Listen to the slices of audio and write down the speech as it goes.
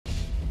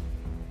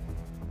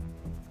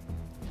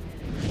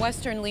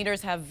Western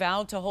leaders have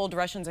vowed to hold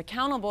Russians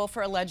accountable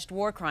for alleged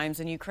war crimes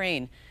in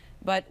Ukraine.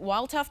 But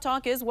while tough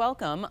talk is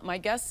welcome, my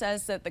guest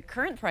says that the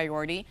current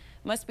priority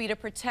must be to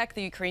protect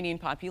the Ukrainian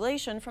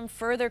population from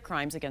further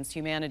crimes against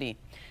humanity.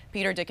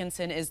 Peter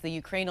Dickinson is the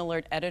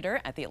UkraineAlert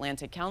editor at the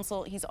Atlantic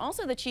Council. He's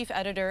also the chief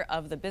editor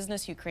of the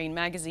Business Ukraine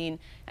magazine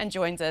and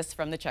joins us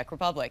from the Czech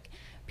Republic.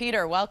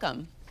 Peter,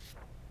 welcome.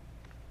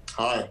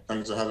 Hi,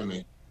 thanks for having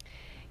me.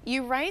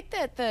 You write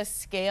that the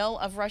scale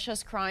of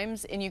Russia's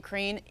crimes in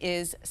Ukraine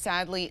is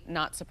sadly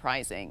not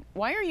surprising.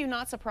 Why are you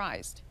not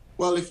surprised?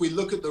 Well, if we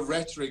look at the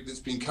rhetoric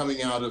that's been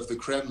coming out of the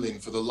Kremlin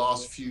for the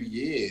last few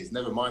years,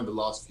 never mind the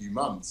last few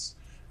months,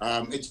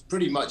 it's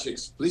pretty much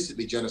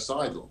explicitly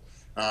genocidal.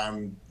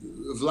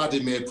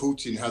 Vladimir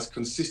Putin has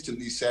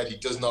consistently said he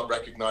does not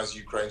recognize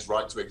Ukraine's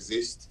right to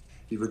exist.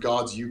 He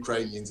regards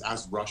Ukrainians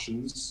as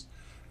Russians.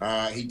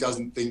 He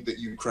doesn't think that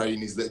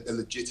Ukraine is a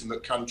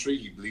legitimate country.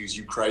 He believes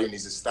Ukraine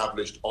is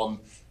established on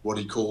what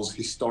he calls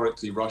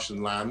historically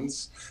Russian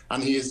lands.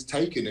 And he has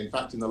taken, in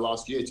fact, in the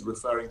last year, to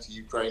referring to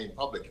Ukraine in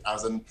public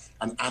as an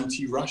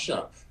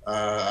anti-Russia,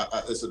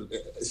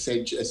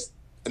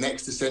 an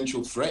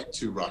existential threat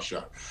to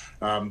Russia.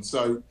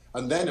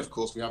 And then, of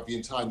course, we have the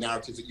entire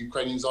narrative that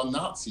Ukrainians are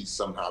Nazis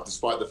somehow,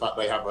 despite the fact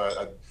they have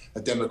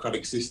a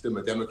democratic system,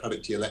 a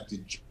democratically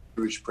elected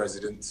Jewish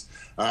president,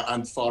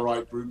 and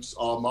far-right groups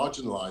are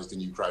marginalized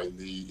in Ukraine.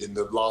 In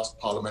the last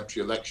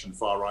parliamentary election,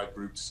 far-right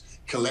groups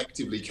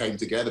collectively came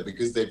together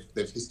because they've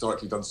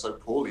historically done so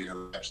poorly in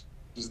elections,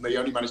 and they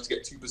only managed to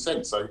get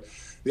 2%. So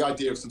the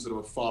idea of some sort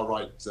of a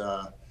far-right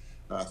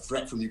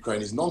threat from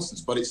Ukraine is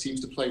nonsense, but it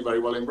seems to play very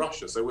well in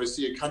Russia. So we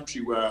see a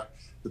country where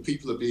the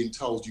people are being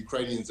told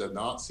Ukrainians are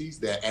Nazis,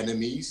 they're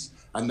enemies,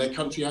 and their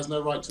country has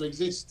no right to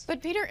exist.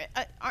 But Peter,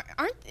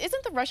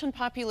 isn't the Russian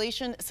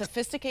population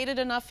sophisticated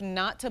enough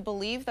not to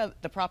believe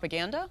the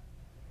propaganda?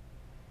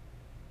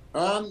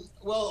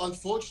 Well,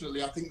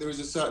 unfortunately, I think there is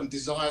a certain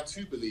desire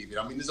to believe it.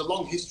 I mean, there's a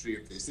long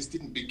history of this. This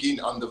didn't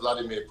begin under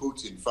Vladimir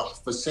Putin.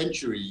 For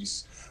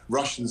centuries,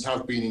 Russians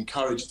have been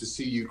encouraged to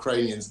see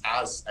Ukrainians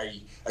as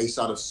a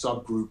sort of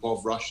subgroup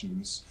of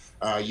Russians.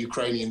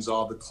 Ukrainians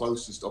are the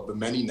closest of the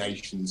many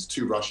nations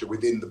to Russia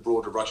within the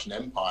broader Russian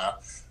Empire.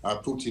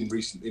 Putin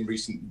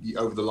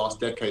over the last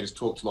decade has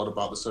talked a lot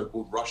about the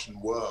so-called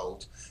Russian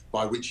world,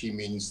 by which he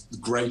means the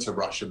greater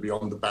Russia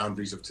beyond the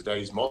boundaries of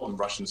today's modern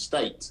Russian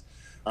state.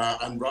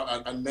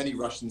 And many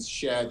Russians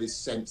share this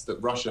sense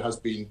that Russia has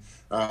been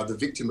the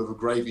victim of a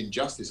grave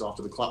injustice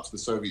after the collapse of the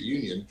Soviet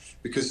Union,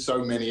 because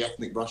so many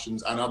ethnic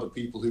Russians and other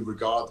people who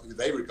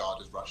they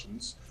regard as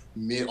Russians,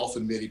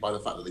 often merely by the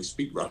fact that they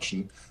speak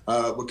Russian,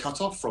 were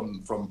cut off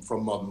from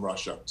modern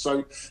Russia.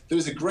 So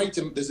there's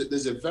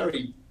a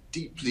very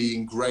deeply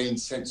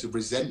ingrained sense of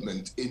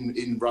resentment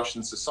in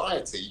Russian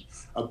society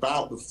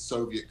about the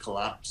Soviet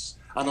collapse.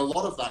 And a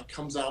lot of that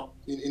comes out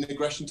in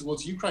aggression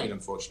towards Ukraine,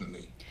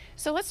 unfortunately.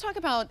 So let's talk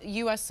about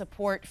U.S.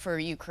 support for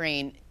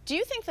Ukraine. Do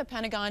you think the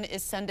Pentagon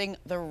is sending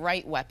the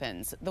right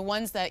weapons, the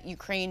ones that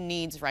Ukraine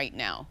needs right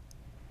now?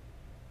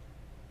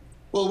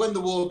 Well, when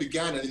the war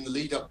began and in the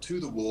lead up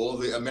to the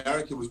war,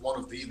 America was one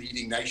of the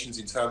leading nations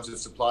in terms of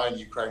supplying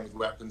Ukraine with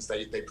weapons.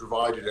 They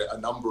provided a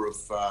number of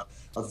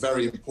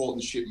very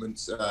important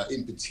shipments.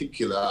 In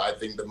particular, I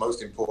think the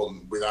most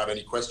important, without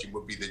any question,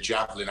 would be the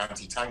Javelin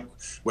anti-tank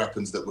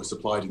weapons that were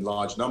supplied in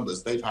large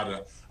numbers. They've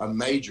had a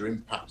major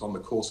impact on the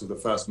course of the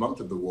first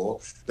month of the war.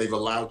 They've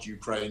allowed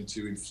Ukraine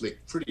to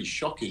inflict pretty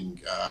shocking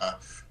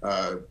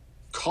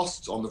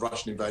costs on the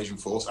Russian invasion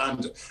force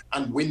and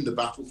win the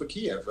battle for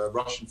Kiev.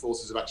 Russian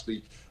forces have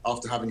actually,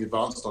 after having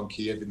advanced on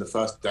Kiev in the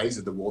first days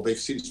of the war, they've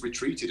since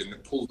retreated and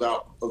they've pulled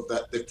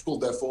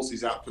their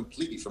forces out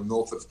completely from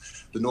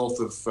the north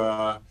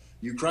of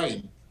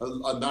Ukraine.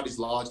 And that is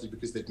largely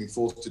because they've been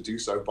forced to do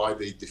so by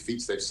the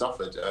defeats they've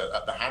suffered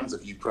at the hands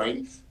of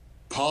Ukraine,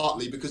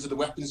 partly because of the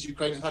weapons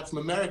Ukraine has had from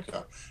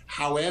America.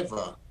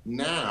 However,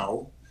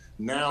 now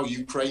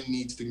Ukraine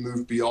needs to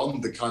move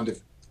beyond the kind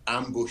of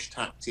ambush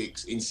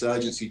tactics,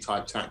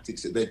 insurgency-type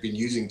tactics that they've been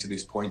using to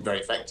this point very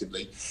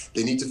effectively.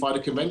 They need to fight a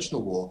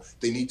conventional war.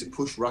 They need to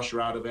push Russia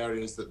out of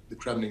areas that the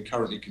Kremlin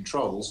currently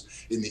controls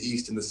in the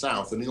east and the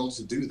south. And in order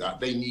to do that,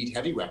 they need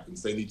heavy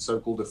weapons. They need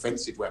so-called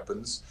offensive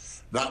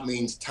weapons. That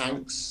means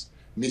tanks,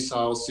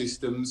 missile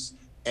systems,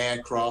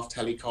 aircraft,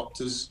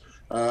 helicopters,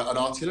 and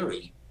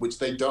artillery, which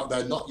they're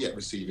not yet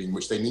receiving,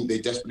 which they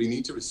desperately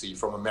need to receive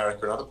from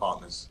America and other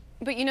partners.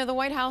 But, you know, the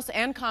White House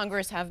and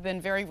Congress have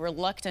been very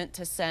reluctant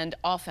to send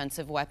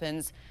offensive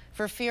weapons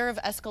for fear of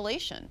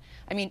escalation.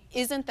 I mean,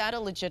 isn't that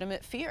a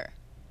legitimate fear?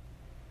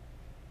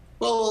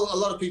 Well, a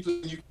lot of people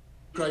in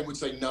Ukraine would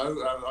say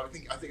no. I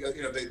think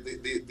you know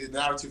the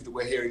narrative that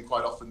we're hearing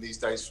quite often these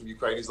days from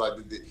Ukraine is like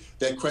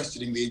they're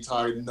questioning the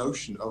entire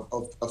notion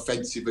of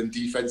offensive and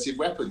defensive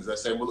weapons. They're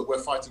saying, well, look, we're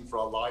fighting for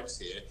our lives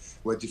here.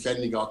 We're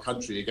defending our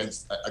country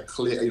against a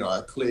clear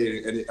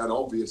and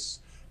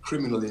obvious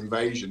criminal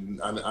invasion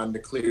and a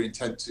clear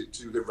intent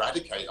to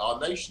eradicate our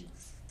nation.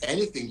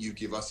 anything you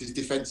give us is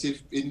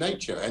defensive in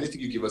nature.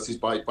 Anything you give us is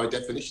by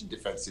definition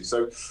defensive.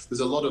 So there's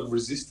a lot of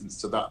resistance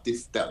to that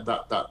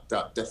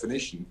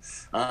definition.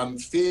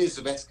 Fears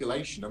of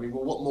escalation. I mean,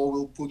 well, what more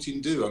will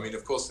Putin do? I mean,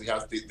 of course, he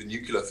has the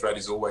nuclear threat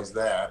is always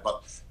there,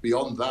 but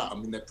beyond that, I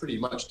mean, they're pretty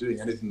much doing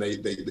anything they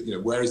you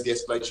know, where is the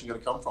escalation going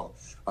to come from?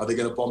 Are they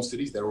going to bomb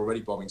cities? They're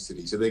already bombing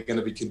cities. Are they going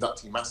to be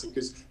conducting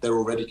massacres? They're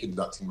already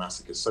conducting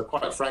massacres. So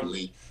quite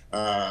frankly,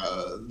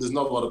 there's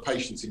not a lot of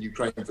patience in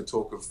Ukraine for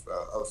talk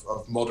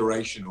of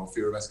moderation or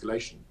fear of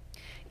escalation.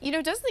 You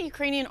know, does the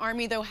Ukrainian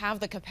army, though, have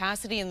the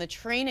capacity and the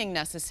training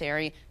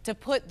necessary to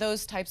put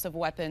those types of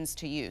weapons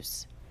to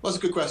use? Well,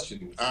 that's a good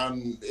question.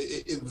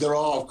 There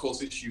are, of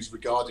course, issues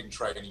regarding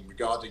training,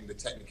 regarding the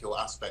technical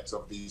aspects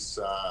of these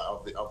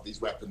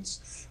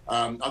weapons.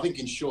 I think,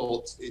 in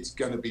short, it's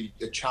going to be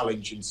a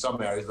challenge in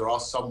some areas. There are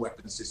some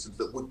weapon systems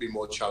that would be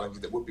more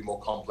challenging, that would be more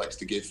complex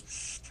to give,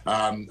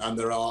 and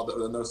there are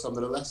some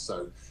that are less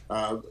so.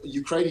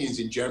 Ukrainians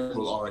in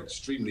general are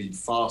extremely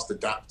fast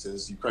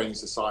adapters. Ukrainian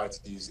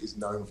society is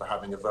known for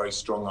having a very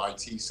strong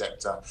IT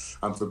sector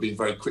and for being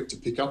very quick to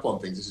pick up on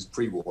things. This is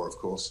pre-war, of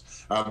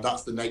course.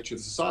 That's the nature of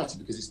the society,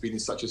 because it's been in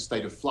such a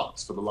state of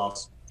flux for the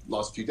last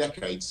few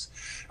decades,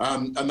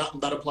 and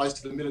that applies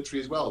to the military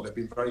as well. They've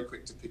been very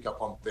quick to pick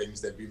up on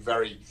things. They've been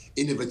very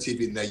innovative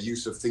in their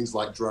use of things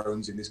like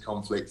drones in this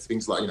conflict,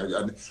 things like, you know,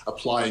 and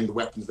applying the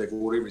weapons they've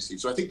already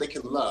received. So I think they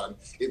can learn.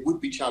 It would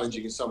be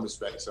challenging in some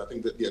respects. I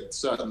think that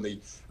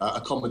certainly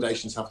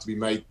accommodations have to be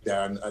made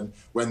there, and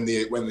when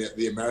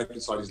the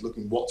American side is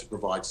looking what to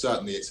provide,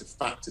 certainly it's a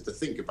factor to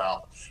think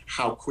about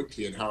how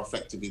quickly and how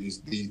effectively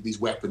these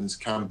weapons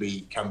can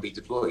be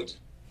deployed.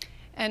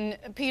 And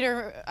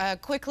Peter,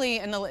 quickly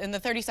in the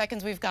 30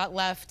 seconds we've got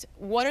left,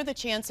 what are the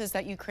chances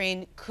that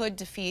Ukraine could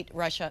defeat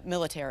Russia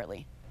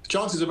militarily?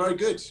 Chances are very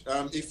good.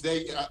 If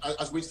they,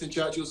 as Winston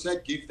Churchill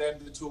said, give them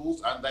the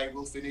tools and they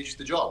will finish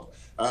the job.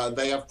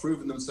 They have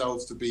proven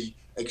themselves to be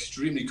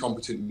extremely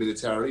competent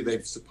militarily.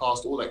 They've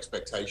surpassed all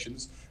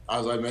expectations.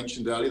 As I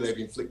mentioned earlier, they've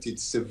inflicted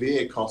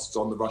severe costs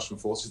on the Russian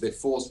forces. They've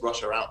forced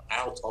Russia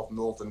out of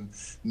northern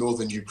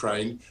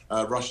Ukraine.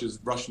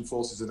 Russian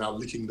forces are now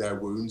licking their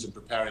wounds and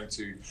preparing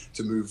to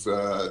move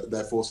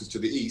their forces to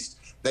the east.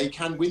 They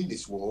can win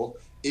this war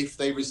if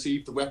they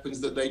receive the weapons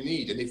that they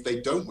need. And if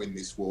they don't win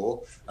this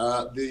war,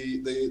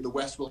 the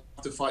West will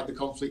have to fight the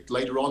conflict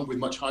later on with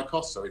much higher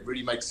costs. So it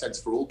really makes sense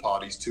for all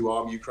parties to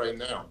arm Ukraine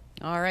now.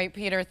 All right,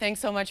 Peter, thanks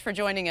so much for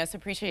joining us.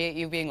 Appreciate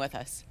you being with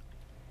us.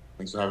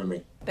 Thanks for having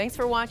me. Thanks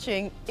for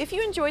watching. If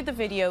you enjoyed the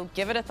video,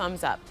 give it a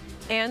thumbs up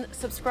and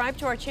subscribe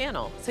to our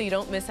channel so you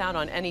don't miss out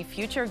on any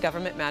future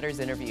Government Matters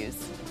interviews.